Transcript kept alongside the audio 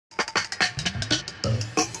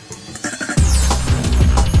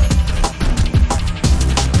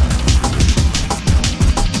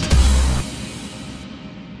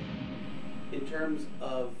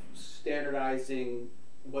advertising,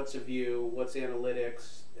 what's a view, what's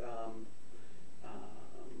analytics.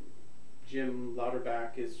 Jim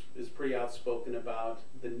Louderback is pretty outspoken about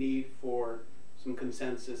the need for some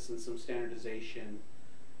consensus and some standardization.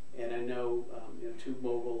 And I know,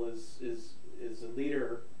 Tubemogul is a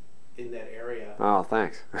leader in that area. Oh,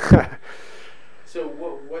 thanks. So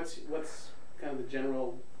what's kind of the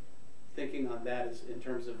general thinking on that is in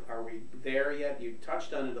terms of, are we there yet? You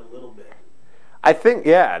touched on it a little bit. I think,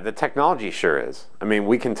 yeah, the technology sure is. I mean,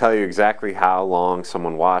 we can tell you exactly how long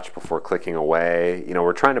someone watched before clicking away.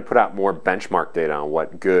 We're trying to put out more benchmark data on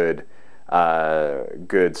what good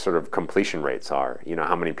sort of completion rates are.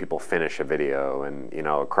 How many people finish a video, and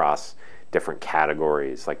across different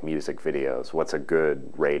categories like music videos, what's a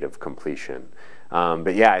good rate of completion.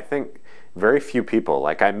 But yeah, I think very few people,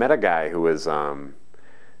 like I met a guy who was,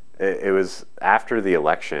 it was after the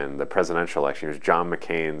election, the presidential election. He was John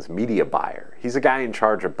McCain's media buyer. He's a guy in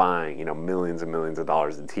charge of buying, millions and millions of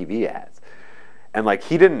dollars in TV ads. And like,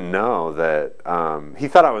 he didn't know that, he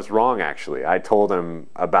thought I was wrong actually. I told him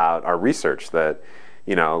about our research that,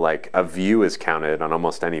 like a view is counted on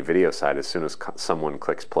almost any video site as soon as someone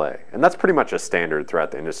clicks play. And that's pretty much a standard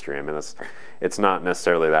throughout the industry. I mean, it's not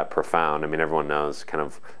necessarily that profound. I mean, everyone knows kind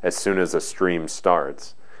of as soon as a stream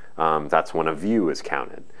starts, that's when a view is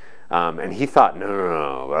counted. And he thought,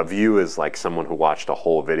 no, a view is like someone who watched a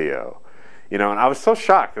whole video. And I was so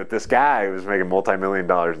shocked that this guy who was making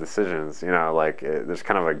multi-million-dollar decisions, there's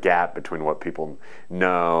kind of a gap between what people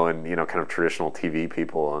know and, kind of traditional TV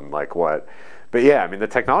people and like what. But yeah, I mean, the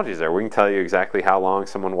technology's there. We can tell you exactly how long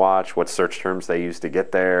someone watched, what search terms they used to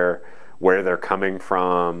get there, where they're coming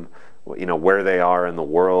from, where they are in the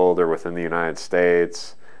world or within the United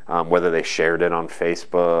States. Whether they shared it on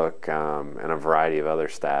Facebook, and a variety of other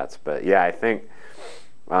stats. But yeah, I think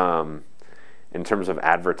in terms of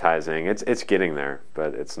advertising, it's getting there,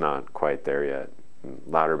 but it's not quite there yet.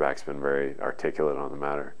 Louderback's been very articulate on the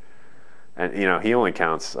matter. And he only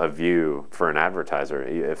counts a view for an advertiser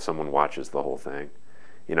if someone watches the whole thing.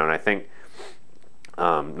 And I think,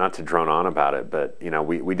 not to drone on about it, but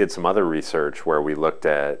we did some other research where we looked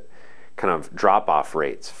at kind of drop-off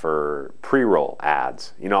rates for pre-roll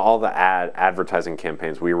ads. All the advertising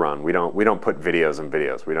campaigns we run, we don't put videos in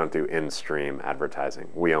videos. We don't do in-stream advertising.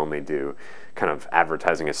 We only do kind of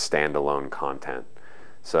advertising as standalone content.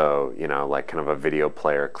 So, like kind of a video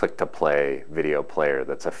player, click-to-play video player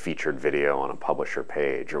that's a featured video on a publisher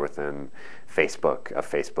page or within Facebook, a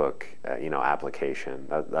Facebook, application.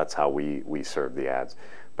 That's how we serve the ads.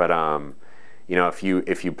 But if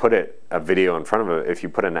you put a video in front of it, if you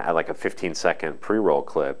put in like a 15-second pre-roll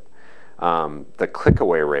clip, the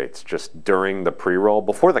click-away rates just during the pre-roll,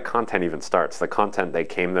 before the content even starts, the content they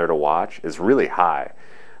came there to watch is really high.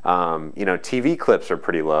 TV clips are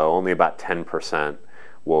pretty low. Only about 10%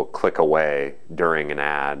 will click away during an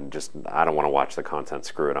ad. And just, I don't want to watch the content,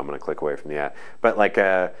 screw it, I'm going to click away from the ad. But like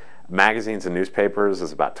magazines and newspapers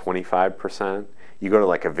is about 25%. You go to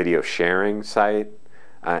like a video sharing site,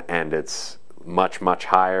 and it's much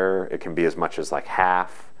higher. It can be as much as like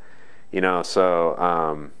half,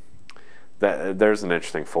 so there's an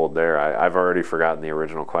interesting fold there. I've already forgotten the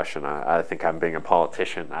original question. I think I'm being a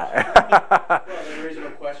politician. Well, the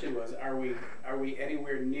original question was, are we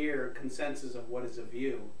anywhere near consensus of what is a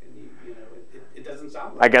view? And it doesn't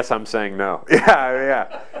sound like I guess I'm saying no.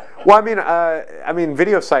 Yeah. Well, I mean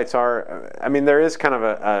video sites are, there is kind of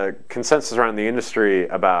a consensus around the industry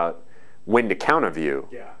about when to count a view.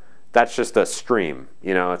 Yeah. That's just a stream,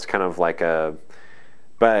 it's kind of like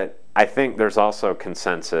but I think there's also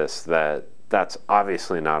consensus that that's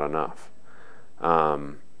obviously not enough,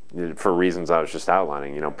 for reasons I was just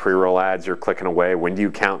outlining. Pre-roll ads, you're clicking away. When do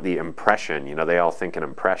you count the impression? They all think in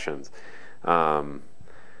impressions. But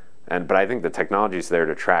I think the technology's there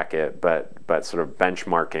to track it, but sort of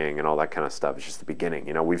benchmarking and all that kind of stuff is just the beginning.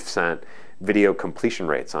 We've sent video completion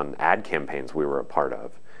rates on ad campaigns we were a part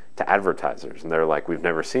of to advertisers, and they're like, we've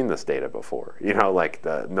never seen this data before.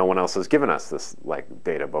 No one else has given us this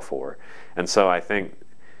data before. And so I think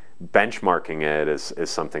benchmarking it is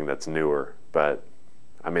something that's newer, but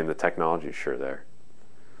the technology's sure there.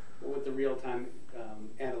 With the real-time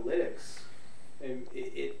analytics,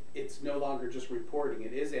 it's no longer just reporting,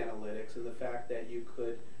 it is analytics, and the fact that you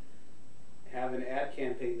could have an ad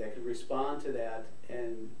campaign that could respond to that,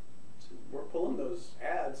 and we're pulling those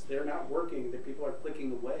ads, they're not working, the people are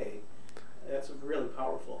clicking away. That's really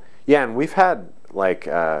powerful. Yeah, and we've had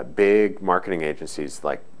big marketing agencies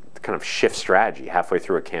kind of shift strategy halfway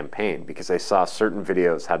through a campaign because they saw certain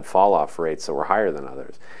videos had fall off rates that were higher than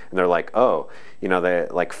others. And they're like, oh, you know, they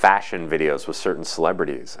like fashion videos with certain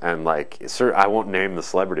celebrities, and like I won't name the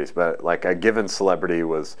celebrities, but like a given celebrity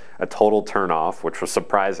was a total turn off, which was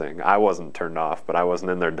surprising. I wasn't turned off, but I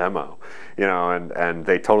wasn't in their demo, you know, and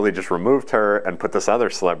they totally just removed her and put this other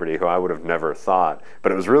celebrity who I would have never thought,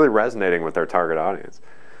 but it was really resonating with their target audience.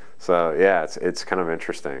 So yeah, it's kind of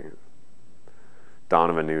interesting. Dawn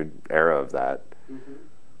of a new era of that. Mm-hmm.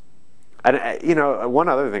 And you know, one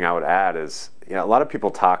other thing I would add is, you know, a lot of people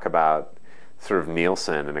talk about sort of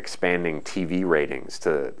Nielsen and expanding TV ratings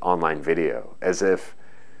to online video as if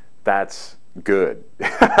that's good.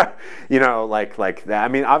 You know, like that. I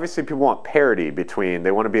mean, obviously people want parity between,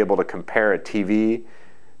 they want to be able to compare a TV,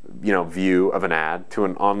 you know, view of an ad to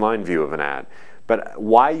an online view of an ad. But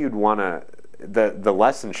why you'd want to, the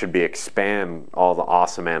lesson should be expand all the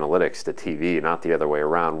awesome analytics to TV, not the other way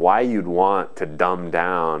around. Why you'd want to dumb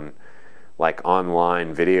down like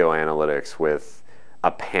online video analytics with a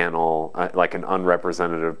panel, like an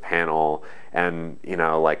unrepresentative panel, and you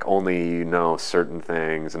know, like only you know certain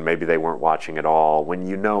things, and maybe they weren't watching at all, when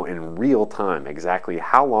you know in real time exactly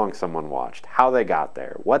how long someone watched, how they got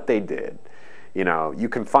there, what they did. You know, you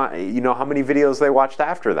can find, you know, how many videos they watched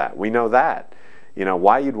after that. We know that. You know,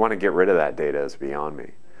 why you'd want to get rid of that data is beyond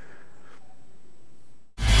me.